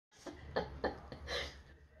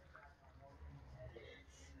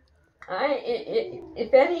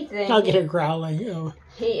If anything, I'll get her growling. Oh.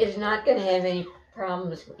 he is not going to have any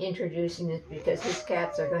problems introducing it because his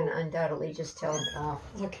cats are going to undoubtedly just tell him off.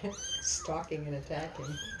 Okay, stalking and attacking.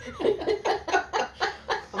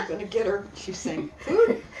 I'm gonna get her. She's saying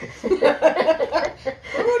food. Food.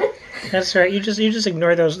 That's right. You just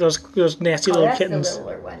ignore those nasty little that's kittens. The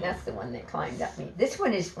littler one. That's the one that climbed up me. This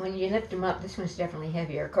one is, when you lift him up, this one's definitely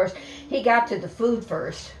heavier. Of course, he got to the food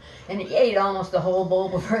first, and he ate almost the whole bowl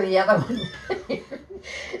before the other one.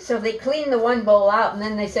 So they cleaned the one bowl out, and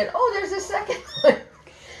then they said, "Oh, there's a second one."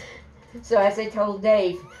 So as I told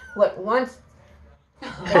Dave, once.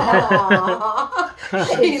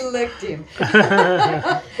 She licked him.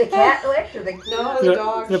 The cat licked or the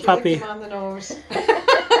dog. The she puppy. licked him on the nose.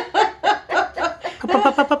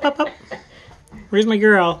 Up. Where's my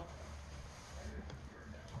girl?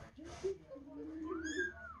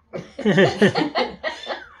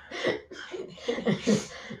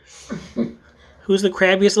 Who's the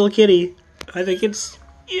crabbiest little kitty? I think it's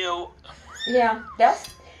you. Yeah, that's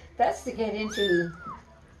to get into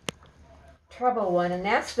trouble one, and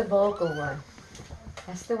that's the vocal one.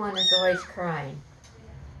 That's the one that's always crying.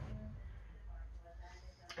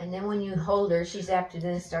 And then when you hold her, she's apt to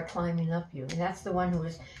then start climbing up you. And that's the one who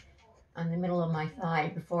was on the middle of my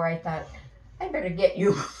thigh before I thought, I better get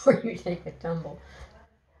you before you take a tumble.